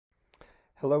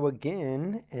Hello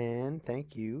again, and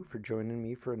thank you for joining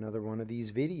me for another one of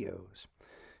these videos.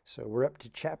 So we're up to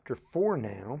Chapter 4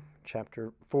 now.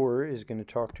 Chapter 4 is going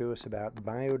to talk to us about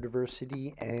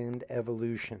biodiversity and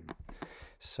evolution.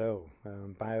 So,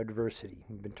 biodiversity.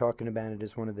 We've been talking about it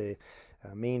as one of the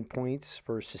main points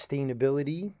for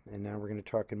sustainability, and now we're going to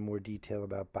talk in more detail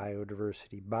about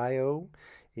biodiversity. Bio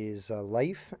is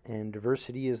life, and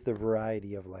diversity is the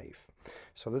variety of life.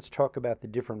 So let's talk about the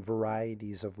different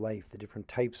varieties of life, the different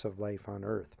types of life on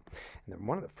Earth. And then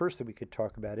one of the first that we could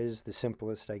talk about is the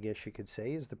simplest, I guess you could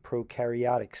say, is the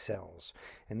prokaryotic cells.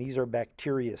 And these are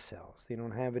bacteria cells. They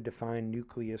don't have a defined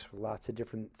nucleus with lots of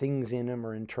different things in them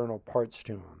or internal parts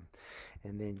to them.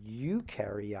 And then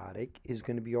eukaryotic is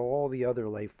going to be all the other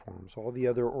life forms, all the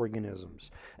other organisms,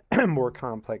 more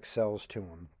complex cells to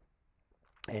them.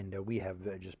 And we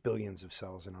have just billions of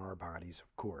cells in our bodies,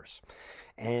 of course.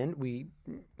 And we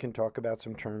can talk about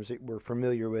some terms that we're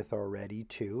familiar with already,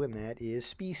 too, and that is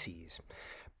species.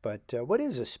 But what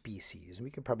is a species?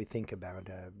 We could probably think about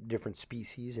different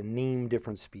species and name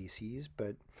different species,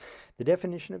 but the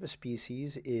definition of a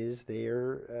species is they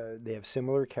have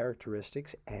similar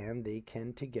characteristics and they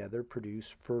can together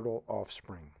produce fertile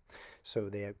offspring. So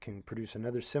they can produce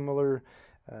another similar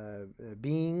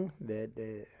being that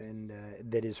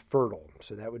is fertile.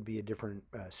 So that would be a different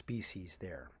species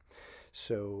there.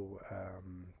 So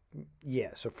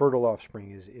so fertile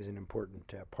offspring is an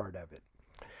important part of it.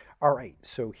 All right,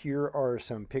 so here are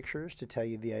some pictures to tell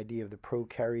you the idea of the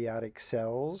prokaryotic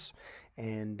cells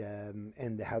and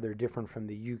how they're different from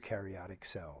the eukaryotic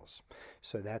cells.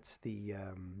 So that's the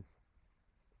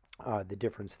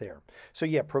difference there. So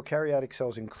yeah, prokaryotic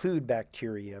cells include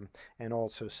bacteria and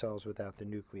also cells without the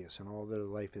nucleus, and all their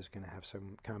life is going to have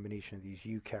some combination of these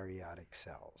eukaryotic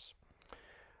cells.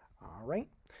 All right,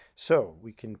 so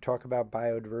we can talk about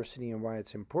biodiversity and why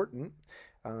it's important.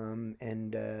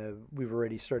 We've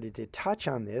already started to touch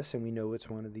on this, and we know it's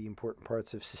one of the important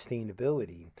parts of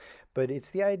sustainability. But it's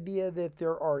the idea that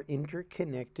there are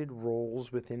interconnected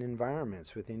roles within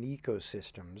environments, within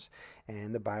ecosystems,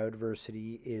 and the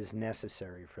biodiversity is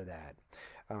necessary for that.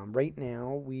 Right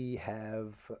now, we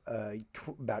have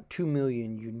about 2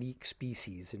 million unique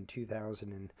species in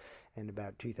 2000 and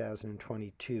about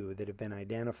 2022 that have been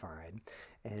identified.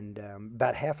 And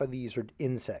about half of these are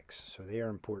insects, so they are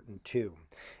important too.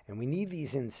 And we need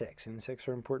these insects. Insects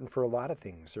are important for a lot of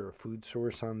things. They're a food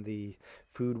source on the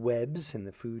food webs and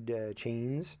the food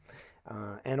chains.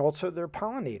 And also they're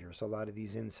pollinators, a lot of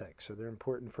these insects, so they're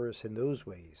important for us in those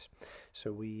ways.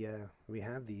 So we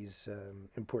have these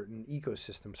important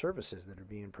ecosystem services that are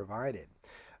being provided.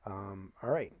 All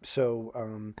right,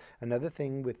 so another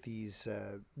thing with these,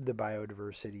 the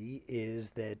biodiversity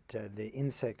is that the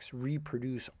insects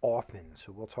reproduce often.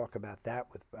 So we'll talk about that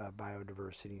with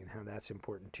biodiversity and how that's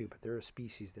important too. But there are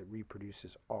species that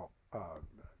reproduces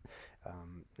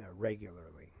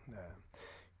regularly,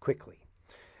 quickly.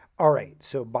 All right,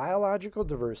 so biological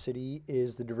diversity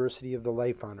is the diversity of the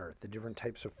life on Earth, the different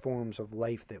types of forms of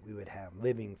life that we would have,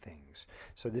 living things.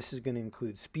 So this is going to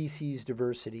include species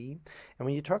diversity. And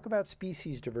when you talk about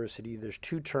species diversity, there's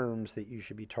two terms that you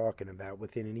should be talking about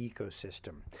within an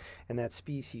ecosystem. And that's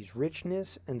species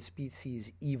richness and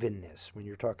species evenness, when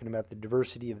you're talking about the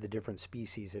diversity of the different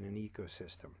species in an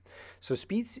ecosystem. So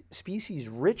species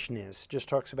richness just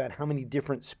talks about how many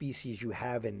different species you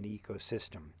have in an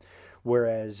ecosystem.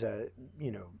 Whereas,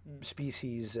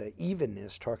 species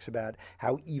evenness talks about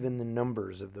how even the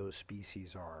numbers of those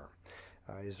species are.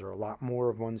 Is there a lot more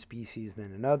of one species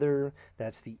than another?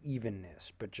 That's the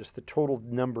evenness. But just the total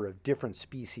number of different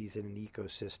species in an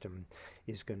ecosystem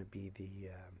is going to be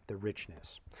the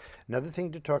richness. Another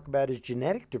thing to talk about is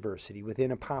genetic diversity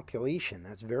within a population.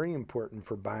 That's very important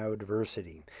for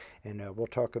biodiversity. And we'll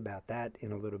talk about that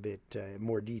in a little bit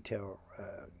more detail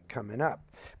coming up.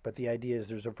 But the idea is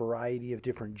there's a variety of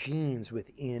different genes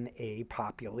within a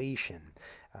population.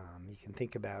 You can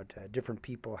think about different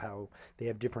people, how they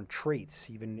have different traits.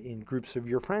 Even in groups of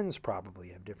your friends probably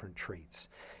have different traits.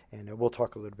 And we'll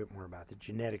talk a little bit more about the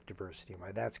genetic diversity and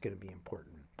why that's going to be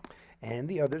important. And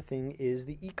the other thing is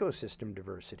the ecosystem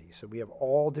diversity. So we have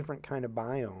all different kind of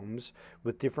biomes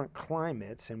with different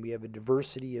climates, and we have a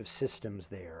diversity of systems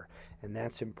there. And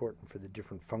that's important for the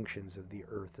different functions of the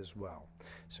Earth as well.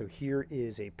 So here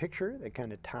is a picture that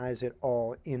kind of ties it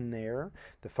all in there.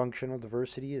 The functional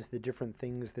diversity is the different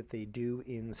things that they do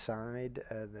inside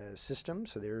the system.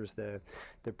 So there's the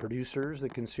producers, the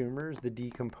consumers, the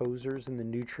decomposers, and the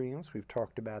nutrients. We've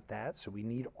talked about that. So we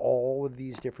need all of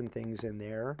these different things in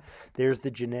there. There's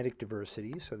the genetic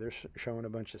diversity. So they're showing a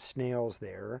bunch of snails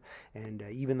there. And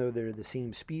even though they're the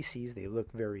same species, they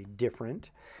look very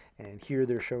different. And here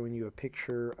they're showing you a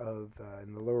picture of,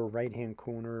 in the lower right-hand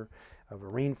corner, of a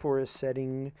rainforest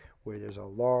setting where there's a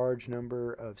large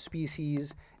number of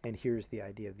species. And here's the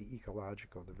idea of the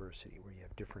ecological diversity, where you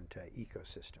have different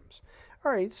ecosystems.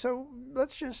 All right, so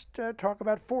let's just talk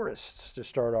about forests to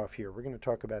start off here. We're going to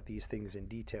talk about these things in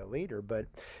detail later, but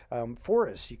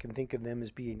forests, you can think of them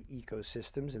as being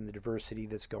ecosystems and the diversity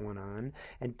that's going on.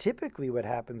 And typically what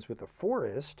happens with a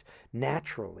forest,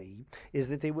 naturally, is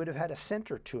that they would have had a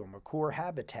center to them, a core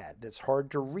habitat that's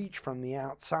hard to reach from the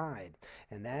outside.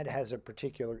 And that has a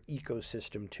particular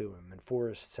ecosystem to them. And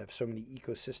forests have so many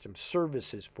ecosystem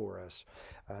services for us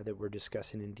that we're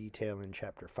discussing in detail in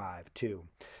Chapter 5 too.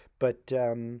 But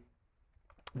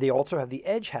they also have the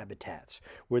edge habitats,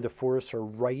 where the forests are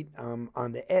right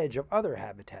on the edge of other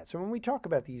habitats. So when we talk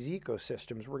about these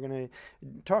ecosystems, we're going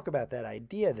to talk about that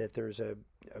idea that there's a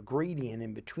gradient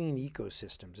in between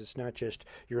ecosystems. It's not just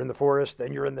you're in the forest,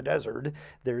 then you're in the desert.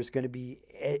 There's going to be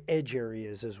edge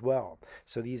areas as well.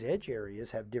 So these edge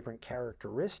areas have different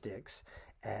characteristics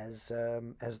as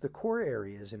the core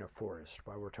areas in a forest,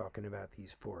 while we're talking about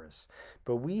these forests.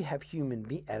 But we have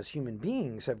as human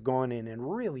beings have gone in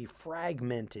and really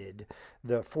fragmented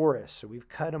the forests. So we've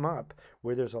cut them up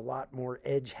where there's a lot more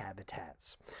edge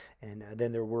habitats and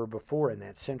than there were before, and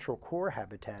that central core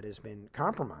habitat has been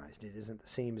compromised. It isn't the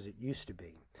same as it used to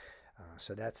be.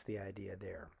 So that's the idea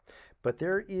there. But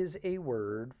there is a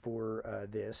word for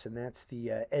this, and that's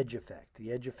the edge effect.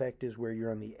 The edge effect is where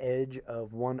you're on the edge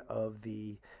of one of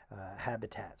the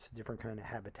habitats, different kind of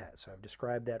habitats. So I've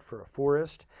described that for a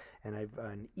forest, and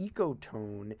an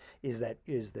ecotone is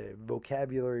the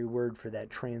vocabulary word for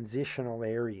that transitional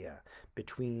area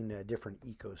between different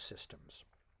ecosystems.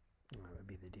 That would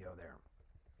be the deal there.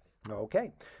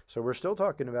 Okay, so we're still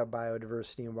talking about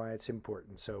biodiversity and why it's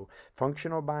important. So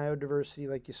functional biodiversity,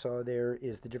 like you saw there,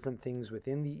 is the different things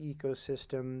within the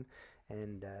ecosystem,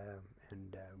 and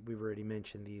we've already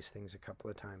mentioned these things a couple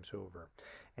of times over.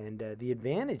 And the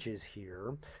advantages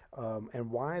here,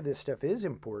 and why this stuff is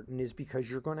important, is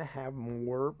because you're going to have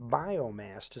more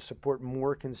biomass to support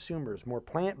more consumers, more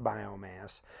plant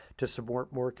biomass to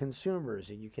support more consumers,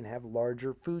 and you can have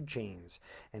larger food chains.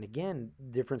 And again,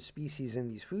 different species in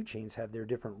these food chains have their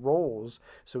different roles,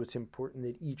 so it's important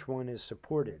that each one is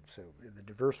supported. So the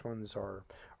diverse ones are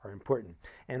important.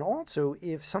 And also,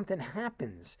 if something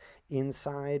happens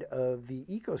inside of the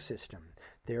ecosystem,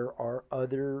 there are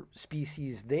other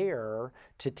species there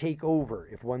to take over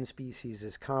if one species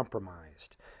is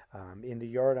compromised. In the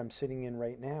yard I'm sitting in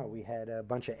right now, we had a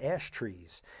bunch of ash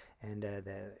trees, and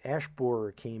the ash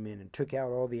borer came in and took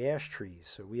out all the ash trees.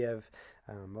 So we have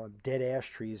dead ash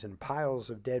trees and piles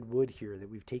of dead wood here that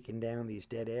we've taken down, these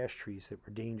dead ash trees that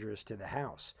were dangerous to the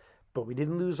house. But we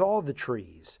didn't lose all the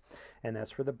trees, and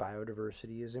that's where the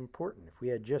biodiversity is important. If we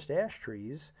had just ash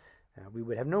trees, we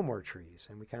would have no more trees,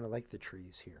 and we kind of like the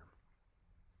trees here.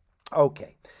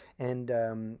 Okay, and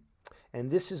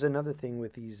this is another thing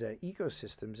with these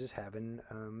ecosystems, is having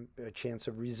a chance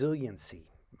of resiliency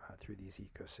through these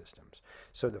ecosystems.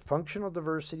 So the functional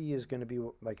diversity is going to be,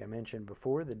 like I mentioned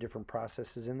before, the different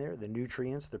processes in there, the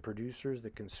nutrients, the producers, the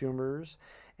consumers,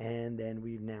 and then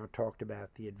we've now talked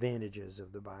about the advantages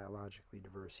of the biologically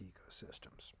diverse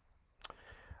ecosystems.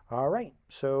 All right,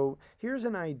 so here's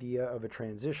an idea of a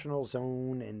transitional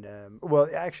zone, and well,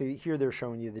 actually here they're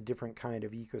showing you the different kind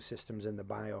of ecosystems and the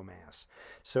biomass.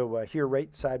 So here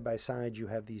right side by side you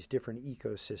have these different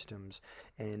ecosystems,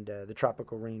 and the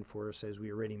tropical rainforest, as we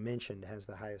already mentioned, has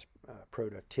the highest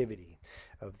productivity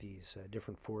of these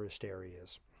different forest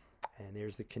areas. And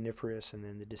there's the coniferous and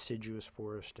then the deciduous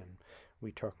forest, and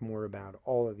we talk more about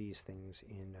all of these things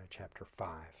in Chapter 5.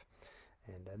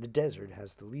 And the desert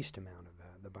has the least amount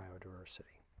of the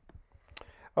biodiversity.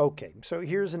 Okay, so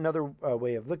here's another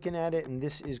way of looking at it, and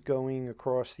this is going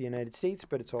across the United States,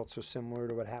 but it's also similar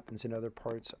to what happens in other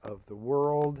parts of the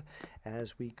world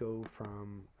as we go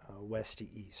from west to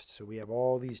east. So we have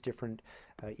all these different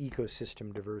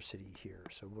ecosystem diversity here.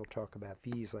 So we'll talk about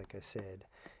these, like I said,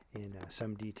 in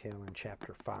some detail in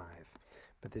Chapter 5.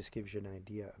 But this gives you an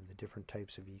idea of the different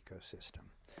types of ecosystem.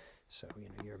 So, you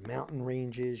know, your mountain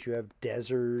ranges, you have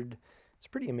desert. It's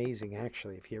pretty amazing,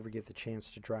 actually, if you ever get the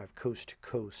chance to drive coast to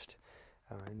coast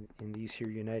in these here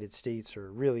United States,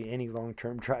 or really any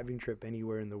long-term driving trip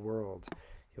anywhere in the world.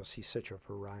 You'll see such a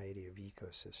variety of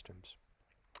ecosystems.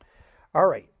 All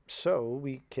right, so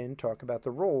we can talk about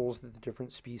the roles that the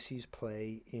different species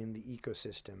play in the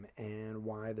ecosystem and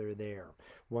why they're there.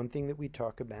 One thing that we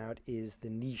talk about is the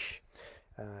niche.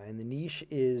 And the niche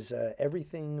is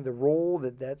everything, the role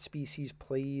that that species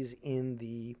plays in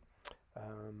the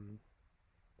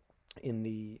in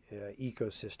the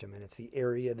ecosystem, and it's the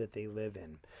area that they live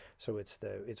in. So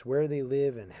it's where they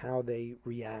live and how they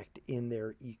react in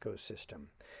their ecosystem.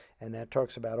 And that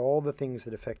talks about all the things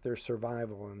that affect their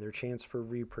survival and their chance for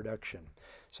reproduction.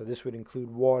 So this would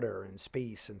include water and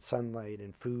space and sunlight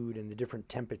and food and the different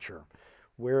temperature.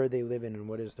 Where are they living and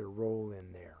what is their role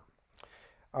in there?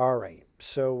 All right,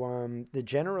 so the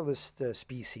generalist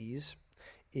species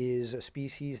is a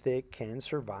species that can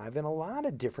survive in a lot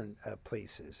of different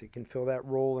places. It can fill that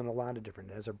role in a lot of different,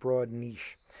 it has a broad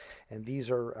niche. And these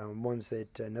are ones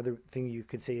that, another thing you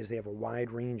could say is they have a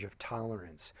wide range of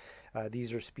tolerance.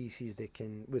 These are species that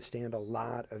can withstand a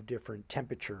lot of different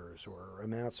temperatures or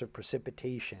amounts of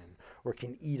precipitation, or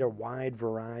can eat a wide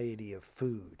variety of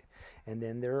food. And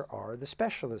then there are the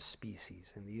specialist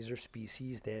species, and these are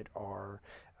species that are,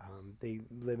 they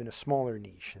live in a smaller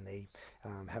niche, and they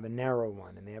have a narrow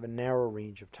one, and they have a narrow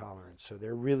range of tolerance. So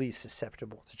they're really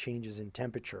susceptible to changes in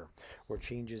temperature or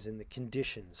changes in the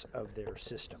conditions of their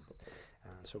system.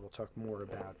 So we'll talk more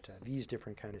about these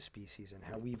different kind of species and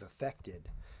how we've affected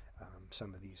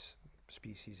some of these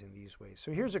species in these ways.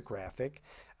 So here's a graphic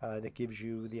that gives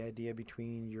you the idea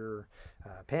between your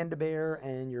panda bear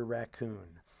and your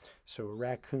raccoon. So a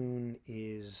raccoon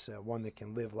is one that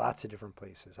can live lots of different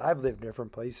places. I've lived in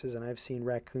different places, and I've seen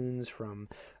raccoons from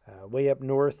way up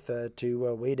north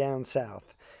to way down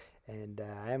south. And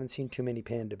I haven't seen too many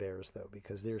panda bears, though,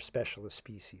 because they're specialist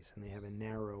species, and they have a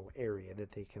narrow area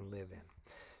that they can live in.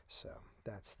 So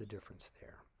that's the difference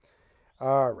there.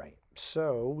 All right,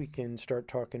 so we can start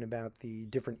talking about the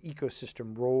different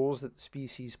ecosystem roles that the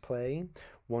species play.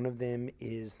 One of them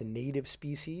is the native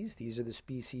species. These are the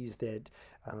species that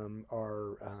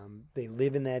they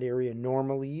live in that area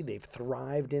normally. They've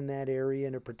thrived in that area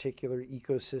in a particular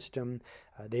ecosystem.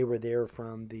 They were there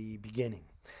from the beginning.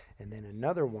 And then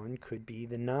another one could be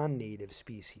the non-native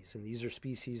species. And these are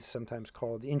species sometimes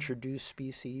called introduced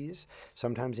species,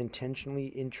 sometimes intentionally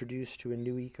introduced to a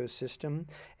new ecosystem.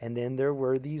 And then there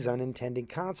were these unintended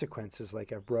consequences,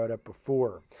 like I've brought up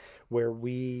before, where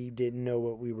we didn't know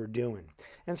what we were doing.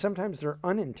 And sometimes they're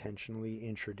unintentionally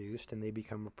introduced, and they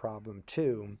become a problem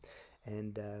too.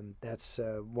 And that's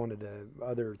one of the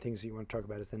other things that you want to talk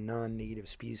about is the non-native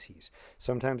species.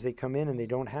 Sometimes they come in and they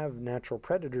don't have natural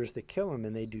predators that kill them,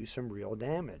 and they do some real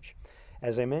damage.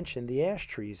 As I mentioned, the ash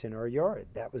trees in our yard,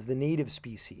 that was the native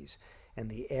species. And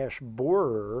the ash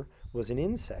borer was an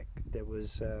insect that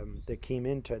was that came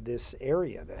into this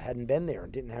area that hadn't been there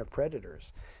and didn't have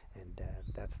predators. And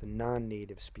that's the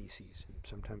non-native species,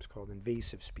 sometimes called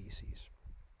invasive species,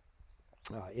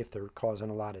 if they're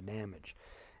causing a lot of damage.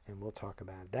 And we'll talk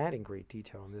about that in great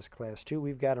detail in this class too.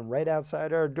 We've got them right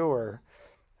outside our door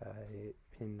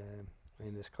in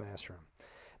this classroom.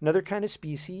 Another kind of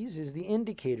species is the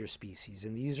indicator species,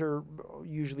 and these are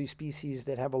usually species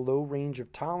that have a low range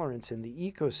of tolerance in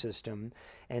the ecosystem,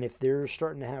 and if they're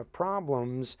starting to have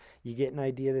problems, you get an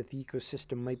idea that the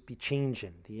ecosystem might be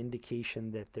changing, the indication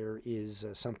that there is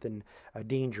something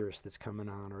dangerous that's coming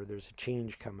on, or there's a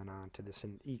change coming on to this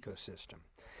ecosystem.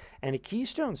 And a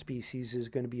keystone species is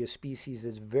going to be a species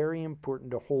that's very important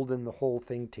to holding the whole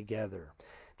thing together.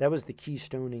 That was the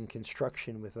keystone in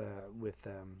construction with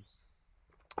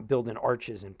building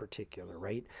arches in particular,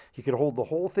 right? You could hold the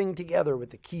whole thing together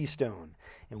with the keystone.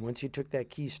 And once you took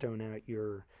that keystone out,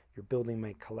 your building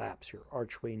might collapse. Your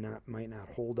archway might not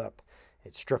hold up.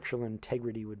 Its structural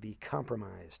integrity would be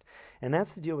compromised. And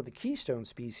that's the deal with the keystone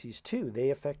species too.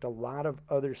 They affect a lot of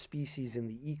other species in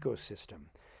the ecosystem.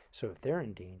 So if they're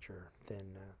in danger,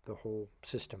 then the whole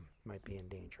system might be in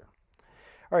danger.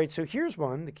 All right, so here's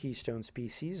one, the keystone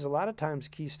species. A lot of times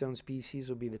keystone species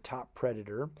will be the top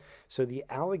predator. So the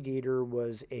alligator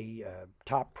was a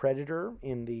top predator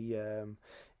in the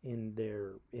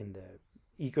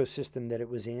ecosystem that it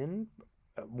was in.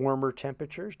 Warmer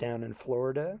temperatures down in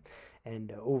Florida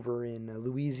and over in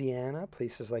Louisiana,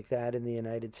 places like that in the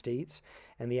United States.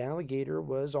 And the alligator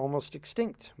was almost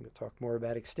extinct. We'll talk more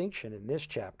about extinction in this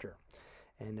chapter.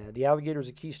 And the alligator is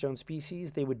a keystone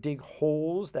species. They would dig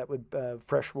holes that would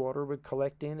fresh water would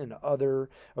collect in, and other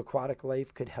aquatic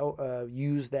life could help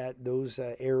use those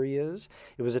areas.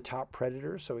 It was a top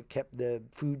predator, so it kept the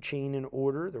food chain in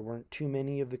order. There weren't too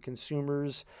many of the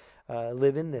consumers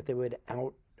living that they would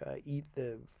eat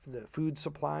the food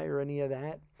supply or any of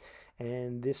that.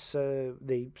 And this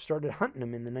they started hunting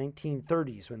them in the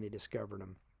 1930s when they discovered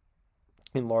them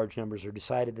in large numbers, or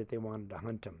decided that they wanted to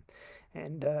hunt them.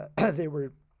 And they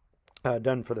were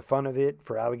done for the fun of it,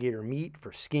 for alligator meat,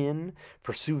 for skin,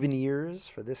 for souvenirs,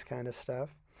 for this kind of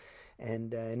stuff.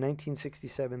 And in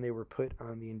 1967, they were put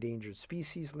on the endangered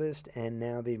species list, and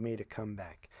now they've made a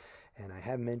comeback. And I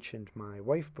have mentioned my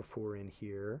wife before in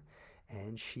here,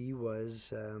 and she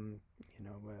was,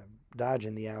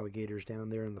 dodging the alligators down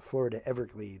there in the Florida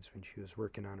Everglades when she was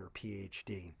working on her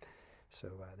PhD. So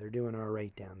they're doing all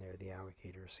right down there, the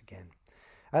alligators again.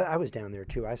 I was down there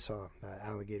too. I saw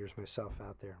alligators myself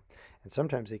out there. And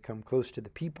sometimes they come close to the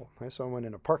people. I saw one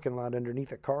in a parking lot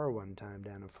underneath a car one time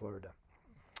down in Florida.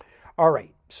 All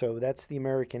right, so that's the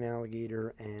American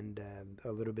alligator and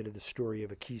a little bit of the story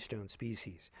of a keystone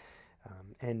species.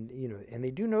 And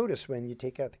they do notice when you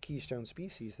take out the keystone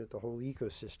species that the whole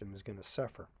ecosystem is going to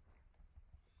suffer.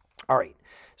 All right,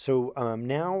 so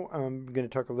now I'm going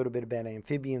to talk a little bit about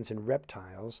amphibians and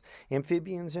reptiles.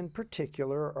 Amphibians in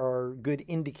particular are good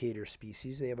indicator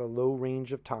species. They have a low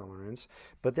range of tolerance,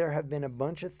 but there have been a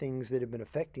bunch of things that have been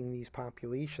affecting these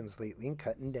populations lately and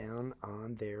cutting down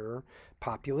on their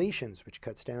populations, which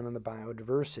cuts down on the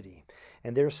biodiversity.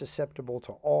 And they're susceptible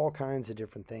to all kinds of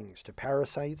different things. To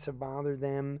parasites have bothered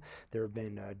them. There have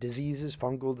been diseases,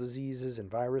 fungal diseases, and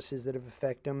viruses that have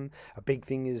affected them. A big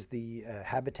thing is the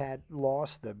habitat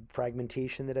loss, the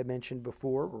fragmentation that I mentioned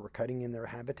before, where we're cutting in their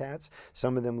habitats.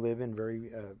 Some of them live in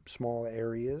very small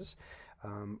areas.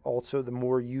 Also, the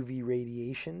more UV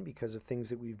radiation because of things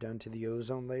that we've done to the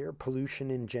ozone layer,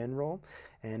 pollution in general.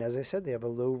 And as I said, they have a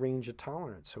low range of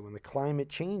tolerance. So when the climate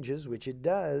changes, which it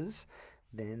does,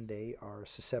 then they are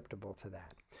susceptible to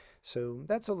that. So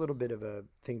that's a little bit of a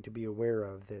thing to be aware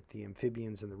of, that the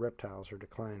amphibians and the reptiles are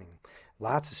declining.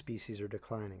 Lots of species are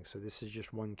declining. So this is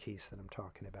just one case that I'm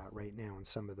talking about right now and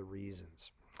some of the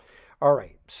reasons. All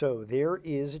right, so there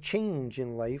is a change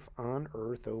in life on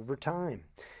Earth over time.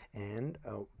 And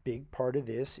a big part of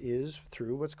this is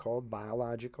through what's called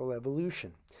biological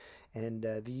evolution. And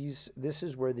this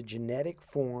is where the genetic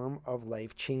form of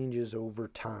life changes over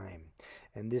time.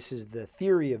 And this is the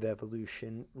theory of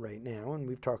evolution right now. And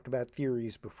we've talked about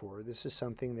theories before. This is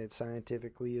something that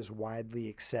scientifically is widely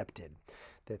accepted,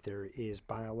 that there is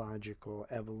biological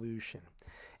evolution,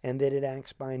 and that it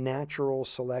acts by natural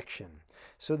selection.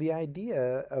 So the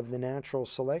idea of the natural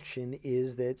selection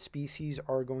is that species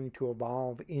are going to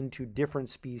evolve into different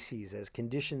species as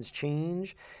conditions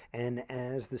change and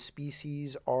as the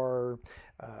species are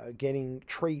getting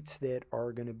traits that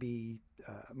are going to be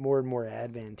more and more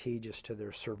advantageous to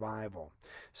their survival.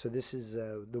 So this is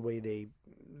the way they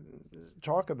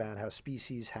talk about how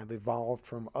species have evolved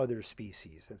from other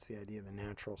species. That's the idea of the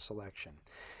natural selection.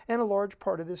 And a large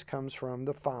part of this comes from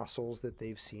the fossils that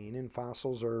they've seen. And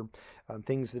fossils are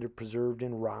things that are preserved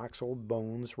in rocks, old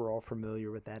bones. We're all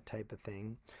familiar with that type of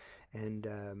thing. And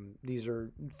these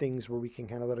are things where we can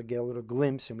kind of get a little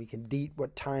glimpse, and we can date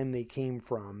what time they came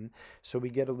from. So we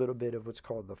get a little bit of what's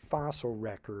called the fossil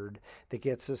record that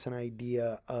gets us an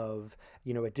idea of,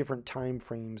 at different time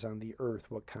frames on the Earth,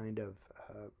 what kind of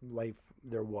life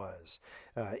there was.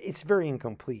 It's very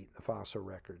incomplete, the fossil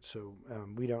record, so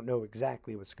we don't know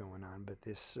exactly what's going on, but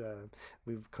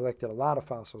we've collected a lot of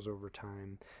fossils over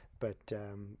time, but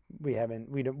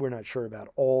we're not sure about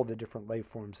all the different life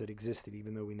forms that existed,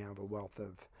 even though we now have a wealth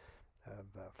of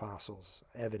fossils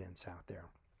evidence out there.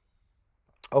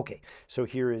 Okay, so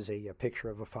here is a picture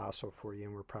of a fossil for you,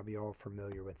 and we're probably all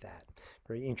familiar with that.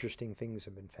 Very interesting things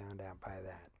have been found out by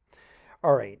that.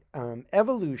 All right,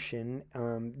 evolution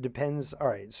depends. All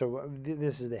right, so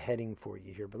this is the heading for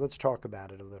you here, but let's talk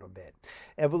about it a little bit.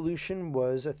 Evolution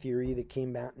was a theory that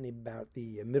came out in about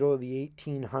the middle of the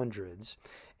 1800s,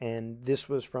 and this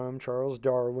was from Charles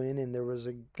Darwin, and there was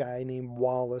a guy named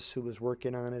Wallace who was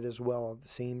working on it as well at the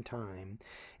same time.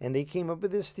 And they came up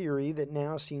with this theory that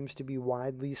now seems to be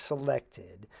widely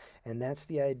selected, and that's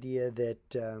the idea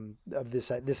that of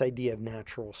this idea of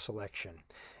natural selection.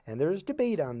 And there's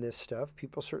debate on this stuff.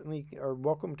 People certainly are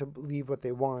welcome to believe what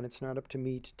they want. It's not up to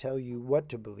me to tell you what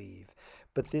to believe.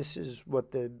 But this is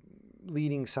what the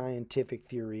leading scientific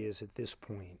theory is at this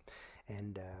point.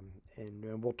 And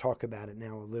we'll talk about it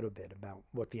now a little bit, about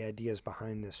what the ideas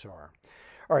behind this are.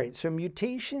 All right, so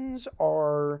mutations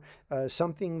are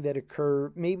something that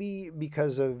occur maybe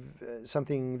because of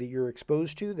something that you're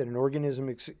exposed to, that an organism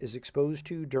is exposed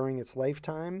to during its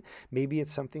lifetime. Maybe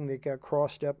it's something that got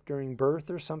crossed up during birth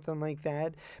or something like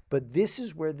that. But this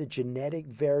is where the genetic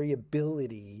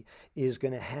variability is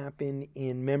going to happen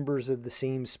in members of the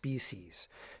same species.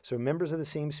 So members of the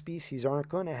same species aren't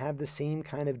going to have the same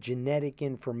kind of genetic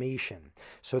information.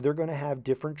 So they're going to have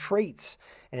different traits.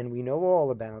 And we know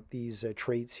all about these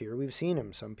traits here. We've seen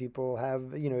them. Some people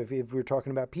have, if we're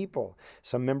talking about people,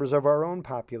 some members of our own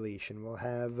population will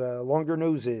have longer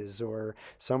noses, or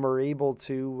some are able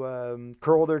to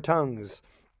curl their tongues.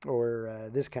 or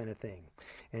this kind of thing.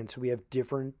 And so we have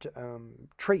different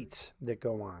traits that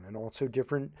go on, and also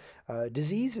different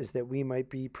diseases that we might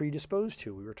be predisposed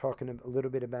to. We were talking a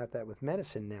little bit about that with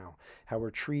medicine now, how we're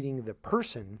treating the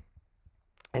person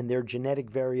and their genetic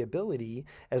variability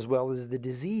as well as the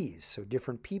disease. So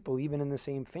different people, even in the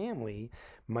same family,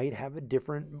 might have a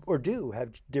different, or do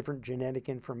have different genetic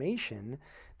information.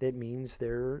 That means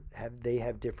they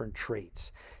have different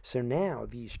traits. So now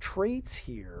these traits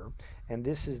here, and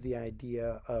this is the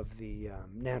idea of the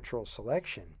natural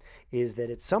selection, is that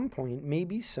at some point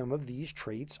maybe some of these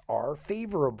traits are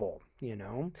favorable,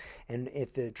 and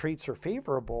if the traits are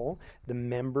favorable, the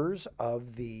members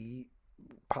of the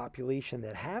population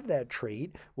that have that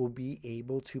trait will be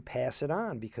able to pass it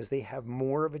on because they have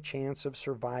more of a chance of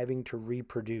surviving to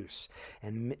reproduce.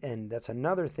 And that's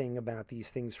another thing about these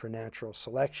things for natural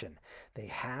selection. They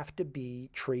have to be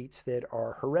traits that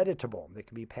are hereditable, that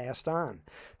can be passed on.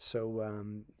 So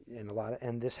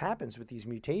and this happens with these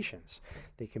mutations.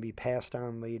 They can be passed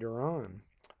on later on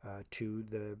to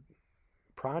the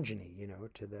progeny,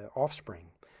 to the offspring.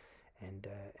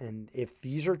 And if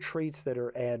these are traits that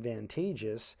are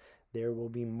advantageous, there will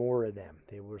be more of them.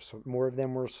 More of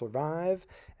them will survive,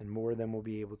 and more of them will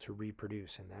be able to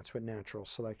reproduce. And that's what natural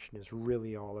selection is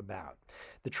really all about.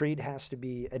 The trait has to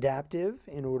be adaptive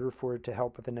in order for it to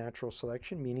help with the natural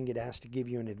selection, meaning it has to give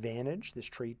you an advantage. This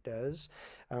trait does.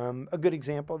 A good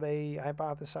example they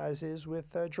hypothesize is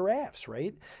with giraffes,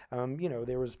 right?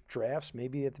 There was giraffes,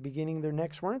 maybe at the beginning their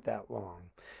necks weren't that long.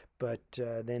 But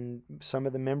then some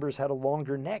of the members had a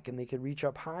longer neck and they could reach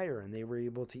up higher and they were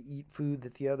able to eat food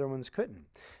that the other ones couldn't.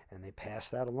 And they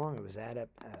passed that along. It was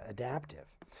adaptive.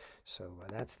 So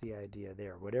that's the idea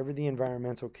there. Whatever the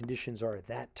environmental conditions are at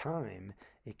that time,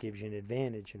 it gives you an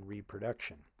advantage in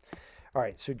reproduction. All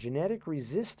right, so genetic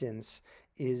resistance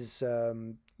is,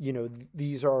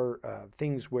 these are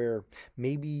things where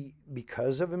maybe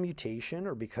because of a mutation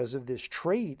or because of this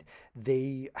trait,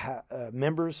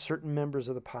 certain members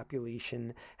of the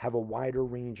population have a wider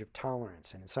range of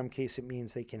tolerance. And in some case, it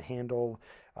means they can handle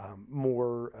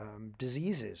more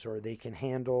diseases, or they can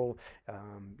handle,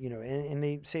 and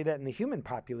they say that in the human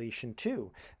population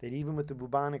too, that even with the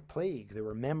bubonic plague, there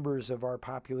were members of our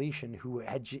population who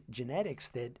had genetics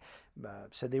that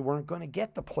said they weren't going to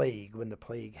get the plague when the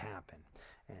plague happened.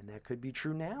 And that could be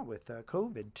true now with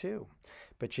COVID too.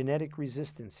 But genetic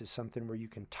resistance is something where you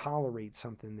can tolerate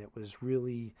something that was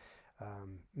really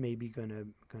maybe going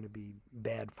to be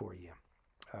bad for you.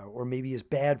 Or maybe is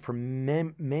bad for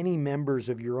many members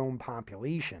of your own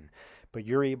population, but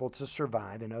you're able to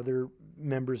survive, and other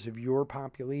members of your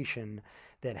population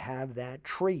that have that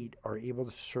trait are able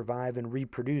to survive and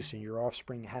reproduce, and your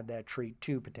offspring have that trait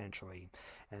too, potentially,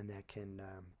 and that can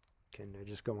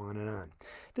just go on and on.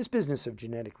 This business of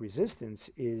genetic resistance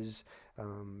is,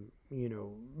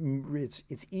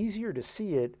 it's easier to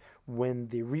see it when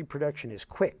the reproduction is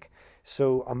quick.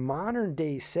 So a modern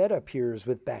day setup here is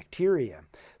with bacteria.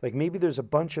 Like maybe there's a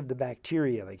bunch of the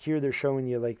bacteria. Like here they're showing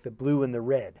you like the blue and the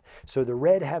red. So the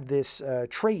red have this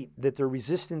trait that they're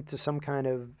resistant to some kind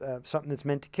of something that's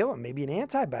meant to kill them. Maybe an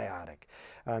antibiotic.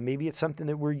 Maybe it's something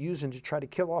that we're using to try to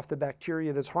kill off the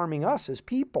bacteria that's harming us as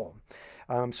people.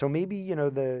 So maybe,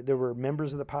 there were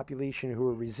members of the population who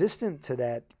were resistant to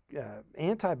that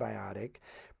antibiotic,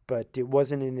 but it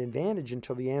wasn't an advantage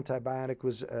until the antibiotic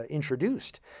was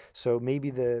introduced. So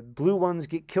maybe the blue ones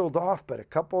get killed off, but a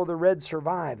couple of the reds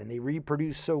survive and they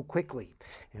reproduce so quickly.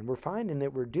 And we're finding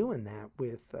that we're doing that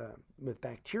with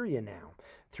bacteria now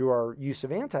through our use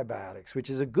of antibiotics, which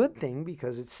is a good thing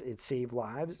because it saves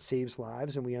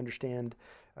lives, and we understand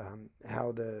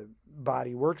how the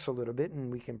body works a little bit,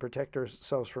 and we can protect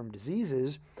ourselves from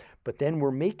diseases. But then we're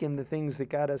making the things that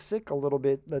got us sick a little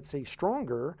bit, let's say,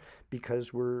 stronger,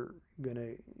 because we're going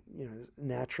to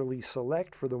naturally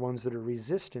select for the ones that are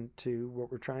resistant to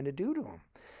what we're trying to do to them.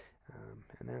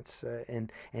 And that's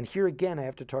and here again I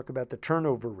have to talk about the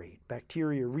turnover rate.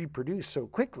 Bacteria reproduce so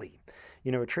quickly.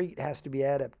 A trait has to be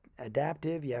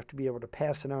adaptive. You have to be able to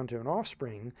pass it on to an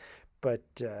offspring. But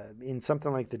in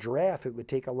something like the giraffe, it would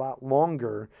take a lot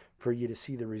longer for you to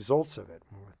see the results of it.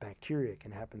 With bacteria, it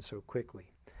can happen so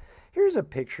quickly. Here's a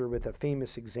picture with a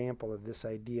famous example of this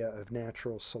idea of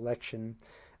natural selection.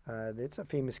 It's a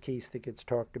famous case that gets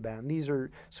talked about. And these are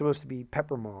supposed to be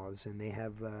pepper moths, and they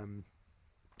have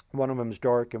one of them's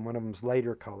dark and one of them's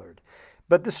lighter colored.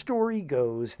 But the story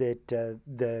goes that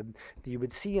you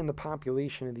would see in the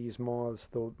population of these moths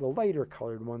the lighter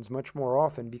colored ones much more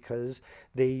often because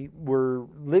they were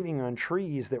living on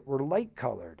trees that were light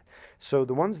colored. So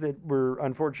the ones that were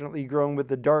unfortunately grown with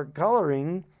the dark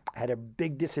coloring had a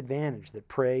big disadvantage, that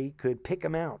prey could pick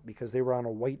them out because they were on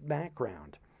a white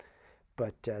background.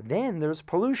 But then there's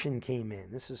pollution came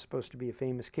in. This is supposed to be a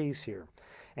famous case here.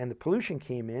 And the pollution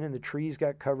came in and the trees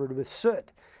got covered with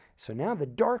soot. So now the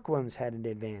dark ones had an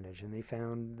advantage, and they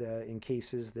found in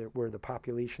cases where the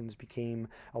populations became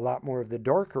a lot more of the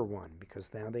darker one,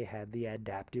 because now they had the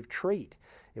adaptive trait.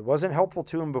 It wasn't helpful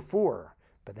to them before,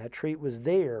 but that trait was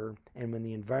there, and when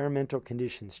the environmental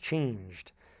conditions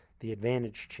changed, the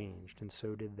advantage changed, and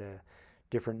so did the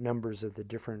different numbers of the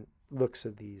different looks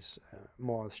of these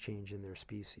moths change in their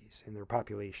species, in their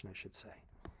population, I should say.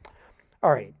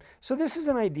 All right, so this is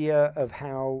an idea of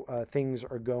how things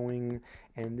are going,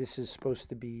 and this is supposed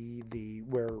to be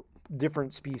where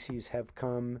different species have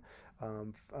come,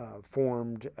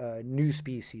 formed new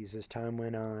species as time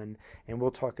went on, and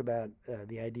we'll talk about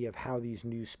the idea of how these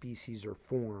new species are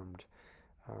formed.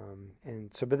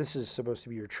 But this is supposed to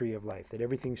be your tree of life, that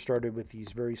everything started with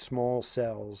these very small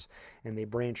cells, and they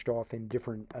branched off in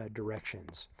different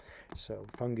directions. So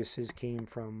funguses came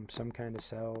from some kind of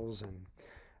cells, and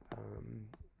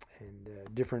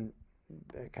different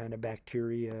kind of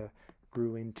bacteria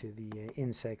grew into the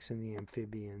insects and the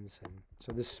amphibians. And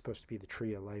so this is supposed to be the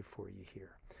tree of life for you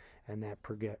here, and that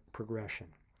progression.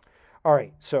 All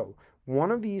right, so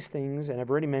one of these things, and I've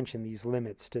already mentioned these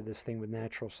limits to this thing with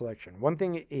natural selection. One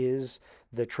thing is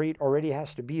the trait already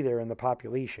has to be there in the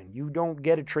population. You don't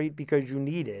get a trait because you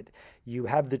need it. You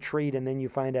have the trait and then you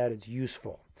find out it's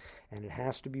useful. And it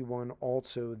has to be one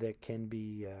also that can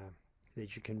be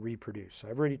that you can reproduce. So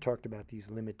I've already talked about these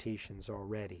limitations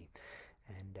already,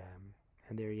 and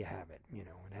there you have it. You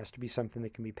know, it has to be something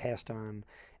that can be passed on,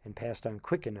 and passed on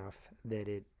quick enough that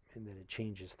it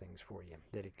changes things for you,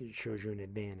 that it shows you an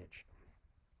advantage.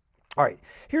 All right,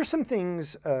 here's some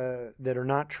things that are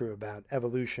not true about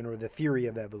evolution, or the theory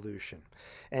of evolution.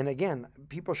 And again,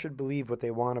 people should believe what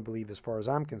they want to believe as far as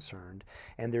I'm concerned.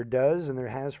 And there does, and there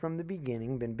has from the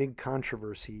beginning, been big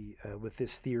controversy with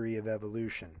this theory of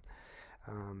evolution.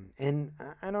 And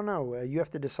I don't know, you have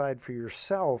to decide for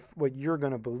yourself what you're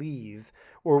going to believe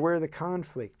or where the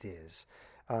conflict is.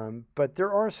 But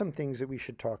there are some things that we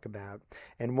should talk about.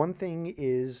 And one thing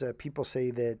is people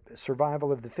say that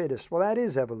survival of the fittest, well, that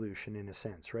is evolution in a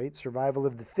sense, right? Survival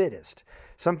of the fittest.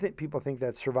 People think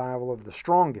that's survival of the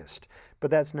strongest,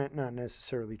 but that's not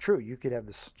necessarily true. You could have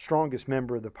the strongest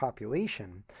member of the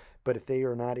population, but if they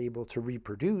are not able to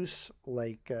reproduce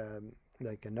like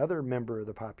another member of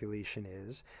the population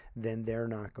is, then they're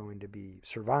not going to be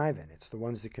surviving. It's the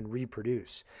ones that can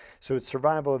reproduce. So it's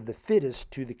survival of the fittest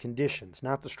to the conditions,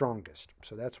 not the strongest.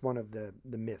 So that's one of the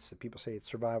myths, that people say it's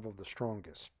survival of the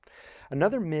strongest.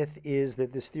 Another myth is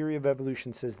that this theory of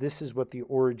evolution says this is what the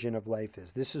origin of life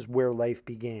is. This is where life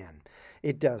began.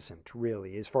 It doesn't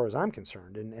really, as far as I'm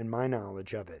concerned, and my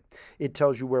knowledge of it. It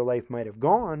tells you where life might have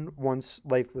gone once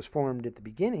life was formed at the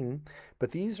beginning,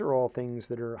 but these are all things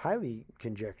that are highly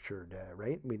conjectured,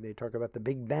 right? They talk about the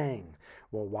Big Bang.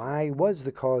 Well, why was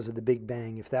the cause of the Big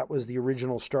Bang if that was the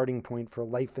original starting point for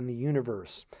life in the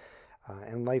universe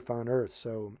and life on Earth?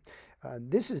 So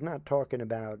this is not talking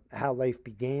about how life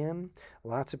began.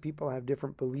 Lots of people have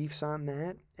different beliefs on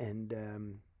that, and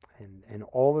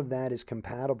all of that is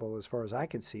compatible, as far as I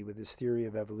can see, with this theory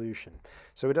of evolution.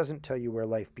 So it doesn't tell you where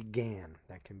life began.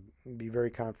 That can be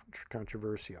very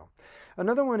controversial.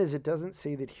 Another one is it doesn't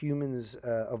say that humans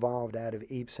evolved out of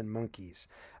apes and monkeys.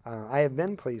 I have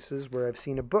been places where I've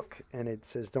seen a book, and it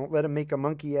says, don't let them make a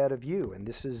monkey out of you. And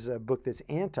this is a book that's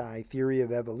anti-theory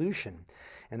of evolution.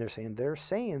 And they're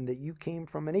saying that you came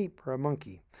from an ape or a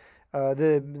monkey.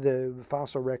 The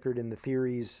fossil record and the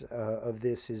theories of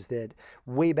this is that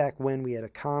way back when we had a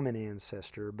common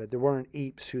ancestor, but there weren't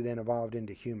apes who then evolved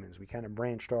into humans. We kind of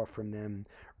branched off from them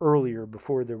earlier,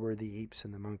 before there were the apes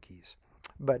and the monkeys.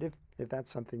 But if that's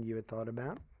something you had thought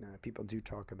about, people do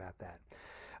talk about that.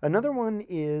 Another one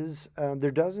is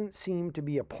there doesn't seem to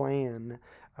be a plan,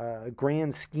 a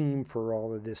grand scheme for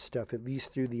all of this stuff, at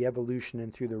least through the evolution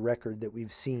and through the record that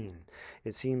we've seen.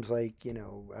 It seems like,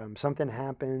 something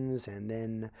happens, and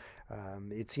then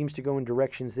it seems to go in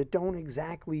directions that don't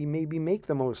exactly maybe make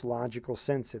the most logical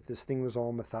sense if this thing was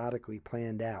all methodically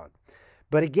planned out.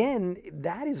 But again,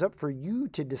 that is up for you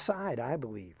to decide, I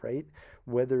believe, right?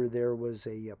 Whether there was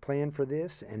a plan for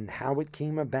this and how it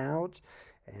came about,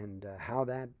 and how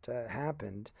that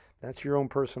happened. That's your own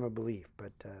personal belief,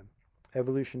 but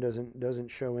evolution doesn't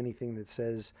show anything that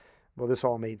says, well, this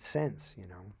all made sense,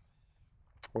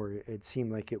 or it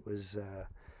seemed like it was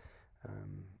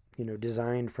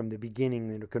designed from the beginning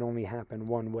and it could only happen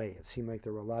one way. It seemed like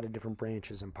there were a lot of different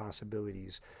branches and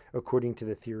possibilities according to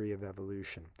the theory of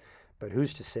evolution. But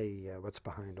who's to say what's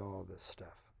behind all this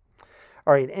stuff?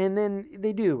 All right, and then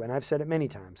they do, and I've said it many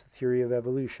times, the theory of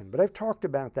evolution, but I've talked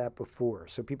about that before.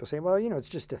 So people say, well, it's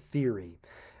just a theory.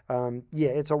 Yeah,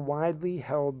 it's a widely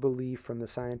held belief from the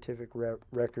scientific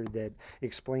record that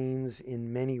explains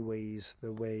in many ways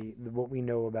what we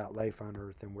know about life on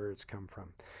Earth and where it's come from.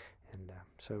 And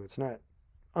so it's not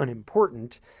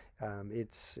unimportant.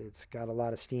 It's got a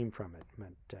lot of steam from it,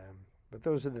 but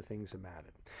those are the things about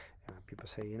it. People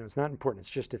say, it's not important, it's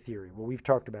just a theory. Well, we've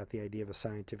talked about the idea of a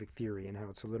scientific theory and how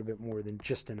it's a little bit more than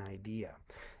just an idea.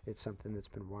 It's something that's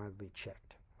been widely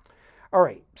checked. All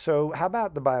right, so how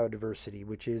about the biodiversity,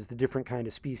 which is the different kind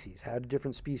of species? How do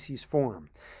different species form?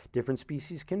 Different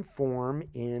species can form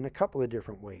in a couple of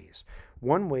different ways.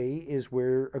 One way is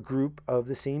where a group of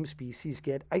the same species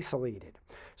get isolated.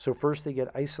 So first they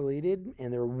get isolated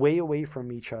and they're way away from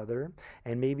each other,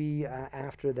 and maybe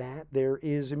after that there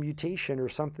is a mutation or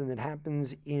something that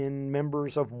happens in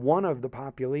members of one of the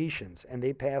populations and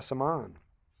they pass them on.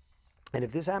 And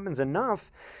if this happens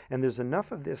enough, and there's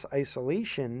enough of this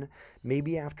isolation,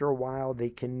 maybe after a while they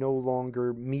can no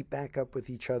longer meet back up with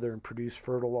each other and produce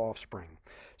fertile offspring.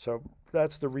 So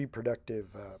that's the reproductive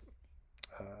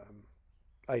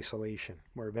isolation,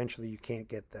 where eventually you can't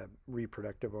get the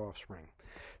reproductive offspring.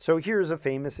 So here's a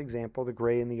famous example, the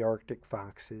gray and the Arctic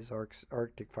foxes.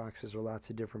 Arctic foxes are lots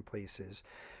of different places.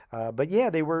 But yeah,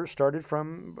 they were started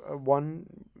from one,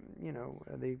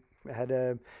 they had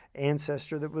an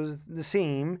ancestor that was the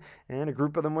same, and a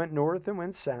group of them went north and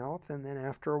went south, and then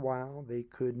after a while they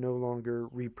could no longer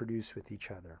reproduce with each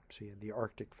other. So you had the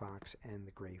Arctic fox and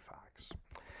the gray fox.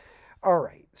 All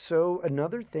right, so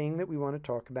another thing that we want to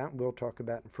talk about, and we'll talk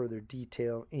about in further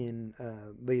detail in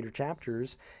later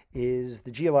chapters, is the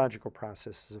geological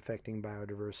processes affecting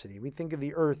biodiversity. We think of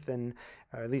the Earth, and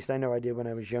at least I know I did when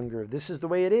I was younger, this is the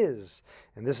way it is,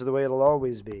 and this is the way it'll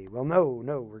always be. Well, no,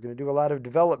 we're going to do a lot of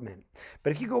development.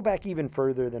 But if you go back even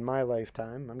further than my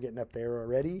lifetime, I'm getting up there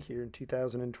already, here in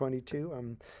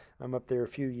 2022. I'm up there a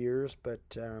few years,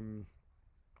 but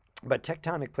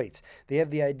tectonic plates, they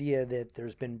have the idea that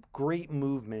there's been great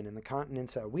movement, and the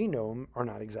continents we know are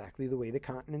not exactly the way the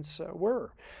continents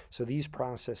were. So these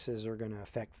processes are going to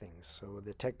affect things. So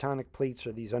the tectonic plates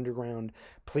are these underground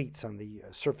plates on the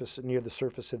surface, near the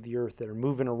surface of the Earth, that are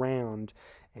moving around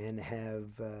and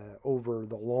have, over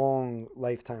the long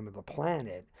lifetime of the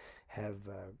planet, have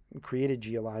created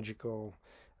geological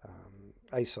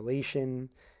isolation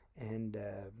and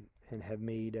have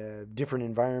made different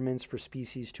environments for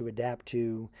species to adapt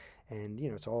to. And,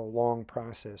 it's all a long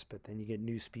process, but then you get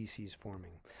new species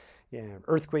forming. Yeah,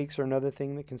 earthquakes are another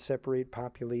thing that can separate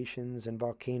populations, and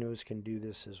volcanoes can do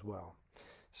this as well.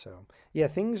 So, yeah,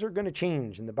 things are going to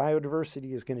change, and the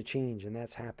biodiversity is going to change, and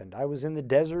that's happened. I was in the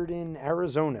desert in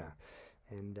Arizona,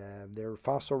 and there are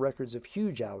fossil records of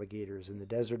huge alligators in the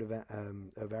desert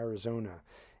of Arizona.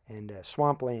 And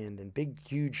swampland and big,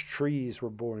 huge trees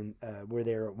were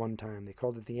there at one time. They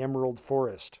called it the Emerald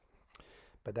Forest.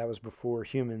 But that was before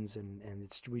humans, and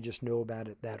we just know about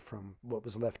that from what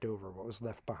was left over, what was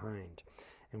left behind.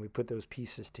 And we put those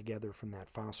pieces together from that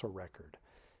fossil record.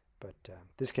 But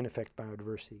this can affect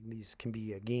biodiversity. These can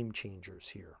be game changers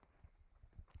here.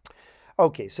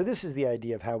 Okay, so this is the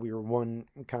idea of how we were one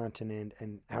continent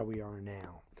and how we are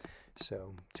now.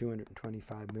 So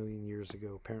 225 million years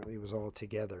ago, apparently it was all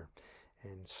together.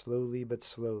 And slowly but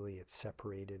slowly it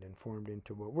separated and formed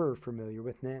into what we're familiar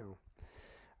with now.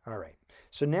 All right,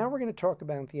 so now we're going to talk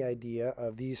about the idea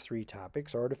of these three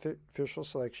topics: artificial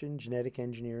selection, genetic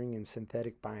engineering, and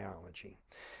synthetic biology.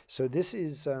 So this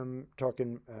is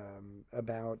talking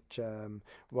about,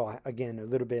 well, again, a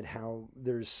little bit how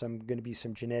there's going to be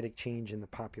some genetic change in the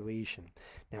population.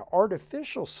 Now,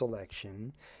 artificial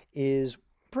selection is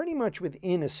pretty much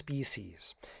within a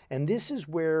species. And this is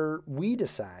where we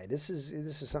decide. This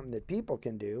is something that people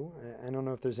can do. I don't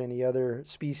know if there's any other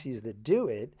species that do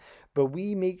it, but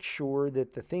we make sure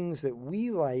that the things that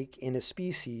we like in a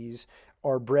species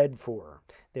are bred for,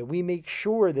 that we make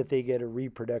sure that they get a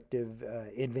reproductive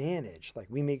advantage. Like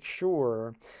we make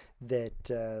sure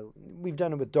that we've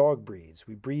done it with dog breeds.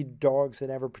 We breed dogs that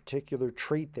have a particular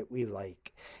trait that we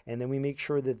like, and then we make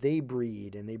sure that they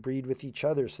breed, and they breed with each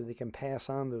other so they can pass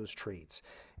on those traits.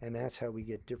 And that's how we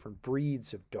get different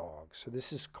breeds of dogs. So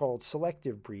this is called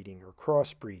selective breeding or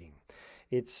crossbreeding.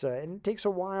 And it takes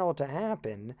a while to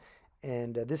happen,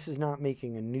 and this is not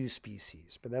making a new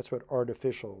species, but that's what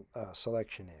artificial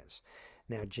selection is.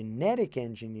 Now, genetic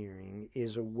engineering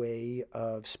is a way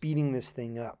of speeding this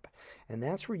thing up. And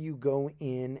that's where you go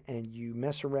in and you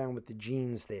mess around with the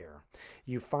genes there.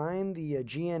 You find the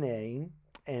GNA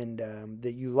and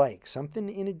that you like. Something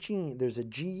in a gene. There's a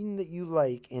gene that you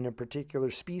like in a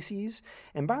particular species.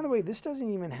 And by the way, this doesn't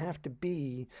even have to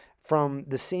be from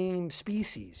the same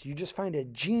species. You just find a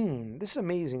gene. This is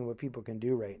amazing what people can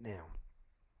do right now.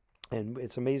 And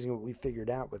it's amazing what we figured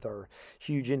out with our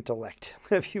huge intellect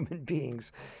of human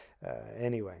beings.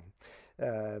 Anyway,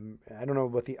 I don't know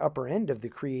what the upper end of the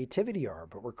creativity are,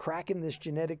 but we're cracking this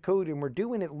genetic code, and we're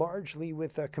doing it largely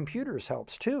with computers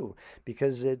helps too,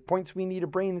 because at points we need a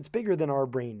brain that's bigger than our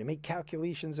brain to make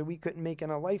calculations that we couldn't make in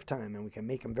a lifetime, and we can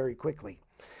make them very quickly.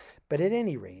 But at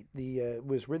any rate,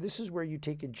 this is where you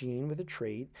take a gene with a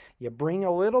trait, you bring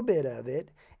a little bit of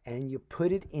it, and you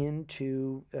put it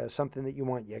into something that you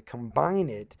want. You combine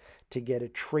it to get a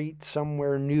trait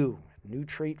somewhere new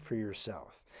trait for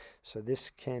yourself. So this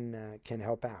can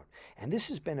help out. And this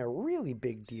has been a really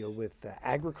big deal with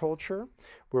agriculture,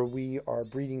 where we are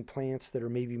breeding plants that are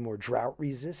maybe more drought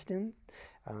resistant,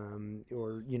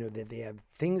 or that they have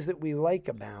things that we like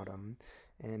about them.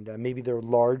 And maybe they're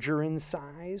larger in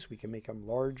size. We can make them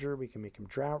larger. We can make them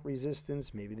drought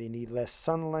resistant. Maybe they need less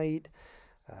sunlight.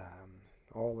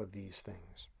 All of these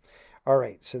things. All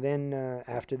right, so then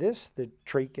after this, the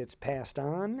trait gets passed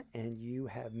on, and you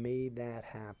have made that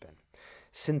happen.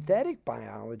 Synthetic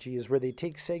biology is where they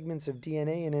take segments of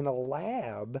DNA, and in a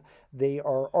lab, they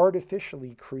are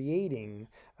artificially creating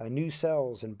new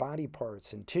cells and body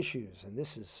parts and tissues. And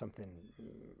this is something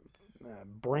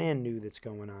brand new that's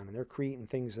going on, and they're creating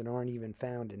things that aren't even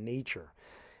found in nature.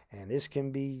 And this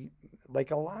can be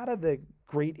like a lot of the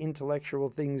great intellectual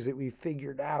things that we've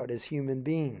figured out as human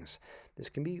beings. This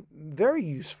can be very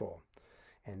useful.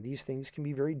 And these things can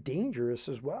be very dangerous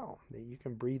as well. You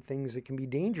can breed things that can be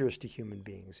dangerous to human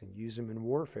beings and use them in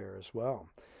warfare as well.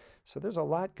 So there's a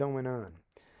lot going on.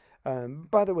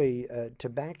 By the way, to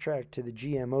backtrack to the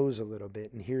GMOs a little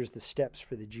bit, and here's the steps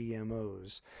for the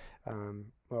GMOs,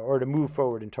 or to move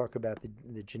forward and talk about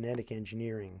the genetic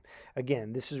engineering.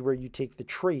 Again, this is where you take the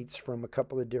traits from a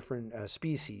couple of different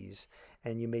species,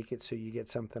 and you make it so you get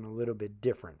something a little bit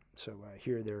different. So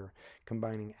here they're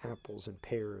combining apples and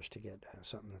pears to get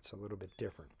something that's a little bit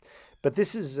different. But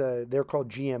this is, they're called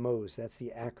GMOs. That's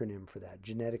the acronym for that,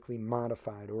 genetically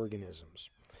modified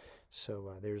organisms.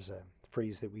 So there's a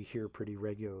phrase that we hear pretty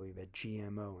regularly, that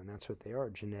GMO, and that's what they are,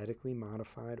 genetically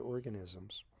modified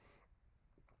organisms.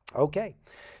 Okay,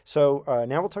 so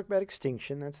now we'll talk about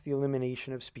extinction. That's the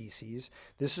elimination of species.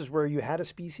 This is where you had a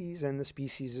species and the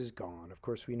species is gone. Of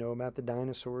course, we know about the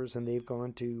dinosaurs, and they've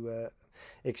gone to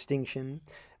extinction.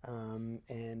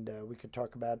 And we could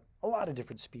talk about a lot of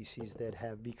different species that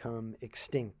have become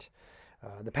extinct.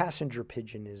 The passenger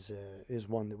pigeon is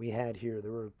one that we had here.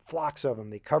 There were flocks of them.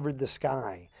 They covered the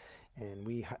sky, and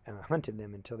we hunted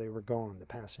them until they were gone. The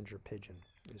passenger pigeon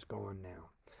is gone now.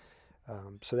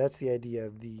 So that's the idea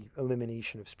of the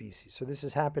elimination of species. So this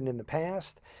has happened in the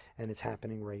past, and it's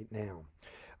happening right now.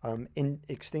 In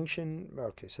extinction,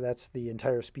 okay, so that's the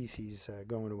entire species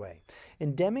going away.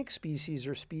 Endemic species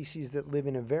are species that live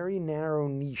in a very narrow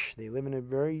niche. They live in a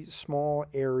very small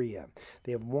area.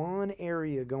 They have one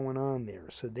area going on there,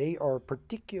 so they are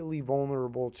particularly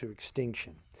vulnerable to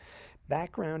extinction.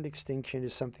 Background extinction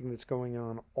is something that's going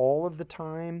on all of the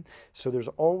time, so there's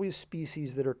always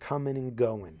species that are coming and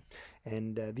going.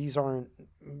 And these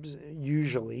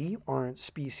usually aren't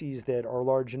species that are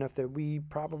large enough that we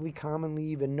probably commonly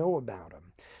even know about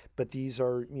them. But these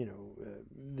are,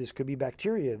 this could be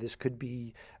bacteria, this could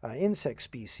be insect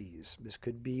species, this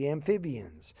could be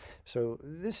amphibians. So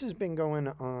this has been going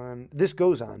on, this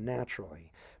goes on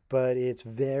naturally, but it's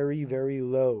very, very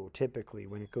low typically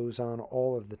when it goes on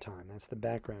all of the time. That's the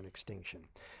background extinction.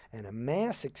 And a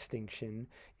mass extinction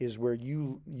is where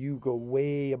you go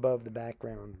way above the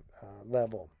background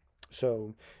level.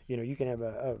 So, you can have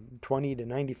a 20 to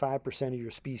 95% of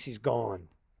your species gone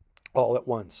all at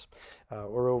once,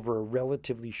 or over a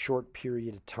relatively short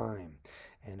period of time.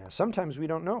 And sometimes we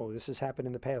don't know. This has happened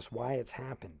in the past, why it's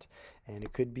happened. And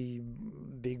it could be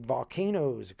big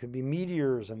volcanoes, it could be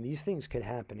meteors, and these things could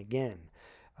happen again.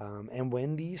 And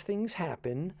when these things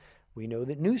happen, we know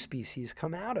that new species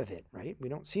come out of it, right? We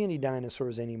don't see any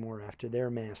dinosaurs anymore after their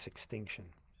mass extinction.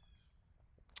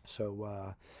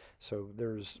 So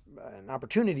there's an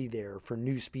opportunity there for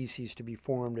new species to be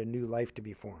formed and new life to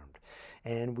be formed.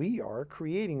 And we are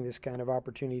creating this kind of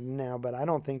opportunity now, but I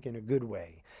don't think in a good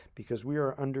way, because we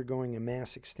are undergoing a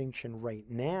mass extinction right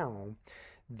now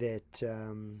that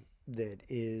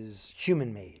is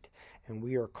human-made, and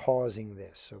we are causing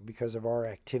this. So because of our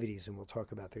activities, and we'll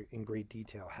talk about in great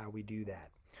detail how we do that.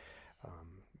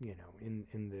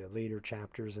 In the later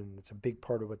chapters, and it's a big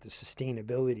part of what the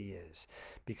sustainability is,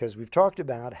 because we've talked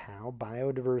about how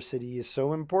biodiversity is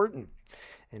so important.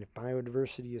 And if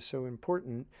biodiversity is so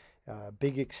important,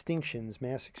 big extinctions,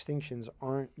 mass extinctions,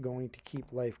 aren't going to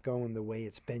keep life going the way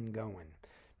it's been going,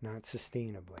 not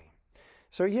sustainably.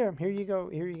 So yeah, here you go.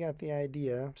 Here you got the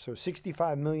idea. So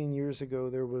 65 million years ago,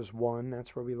 there was one.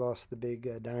 That's where we lost the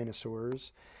big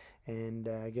dinosaurs. And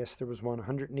I guess there was one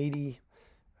 180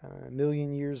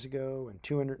 million years ago and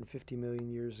 250 million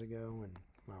years ago. And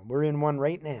well, we're in one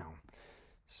right now.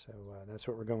 So that's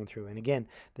what we're going through. And again,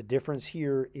 the difference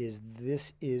here is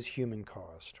this is human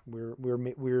caused. We're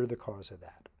the cause of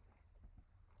that.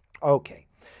 Okay.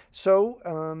 So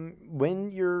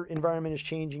when your environment is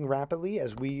changing rapidly,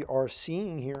 as we are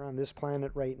seeing here on this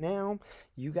planet right now,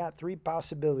 you got three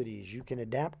possibilities. You can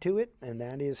adapt to it, and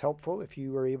that is helpful if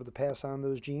you are able to pass on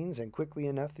those genes and quickly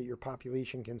enough that your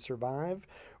population can survive,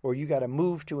 or you got to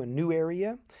move to a new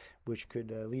area, which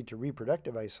could lead to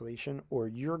reproductive isolation, or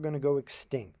you're going to go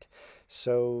extinct.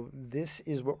 So this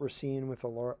is what we're seeing with a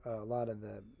lot of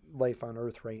the life on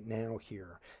Earth right now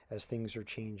here as things are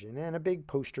changing. And a big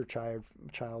poster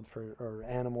child for, or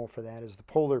animal for that, is the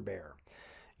polar bear.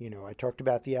 You know, I talked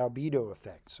about the albedo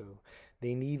effect. So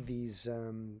they need these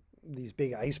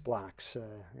big ice blocks,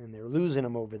 and they're losing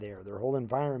them over there. Their whole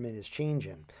environment is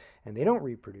changing, and they don't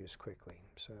reproduce quickly.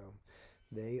 So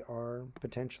they are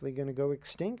potentially going to go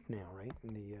extinct now, right?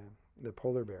 The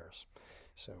polar bears.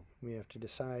 So we have to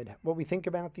decide what we think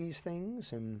about these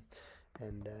things, and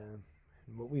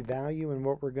what we value and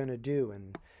what we're going to do.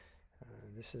 And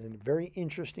this is a very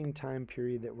interesting time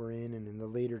period that we're in, and in the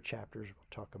later chapters we'll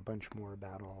talk a bunch more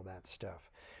about all that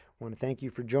stuff. I want to thank you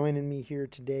for joining me here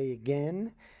today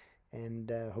again,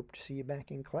 and hope to see you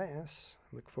back in class.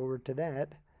 Look forward to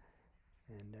that,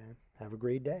 and have a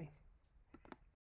great day.